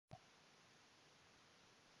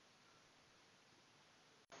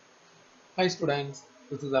Hi students,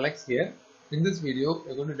 this is Alex here. In this video,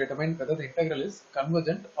 we are going to determine whether the integral is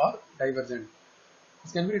convergent or divergent.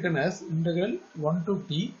 This can be written as integral 1 to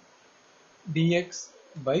t dx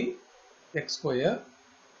by x square,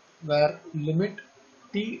 where limit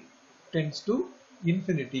t tends to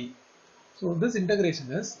infinity. So this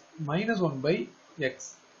integration is minus 1 by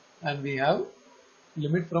x, and we have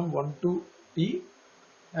limit from 1 to t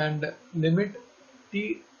and limit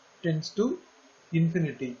t tends to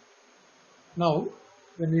infinity. Now,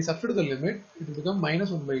 when we substitute the limit, it will become minus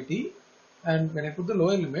 1 by t, and when I put the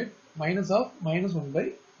lower limit, minus of minus 1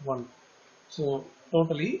 by 1. So,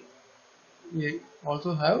 totally, we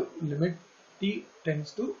also have limit t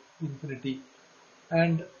tends to infinity,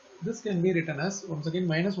 and this can be written as once again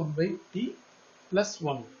minus 1 by t plus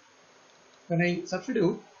 1. When I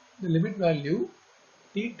substitute the limit value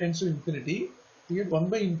t tends to infinity, we get 1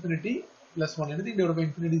 by infinity plus 1. Anything divided by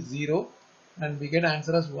infinity is 0, and we get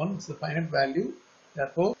answer as 1. It's the finite value.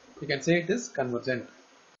 Therefore, we can say it is convergent.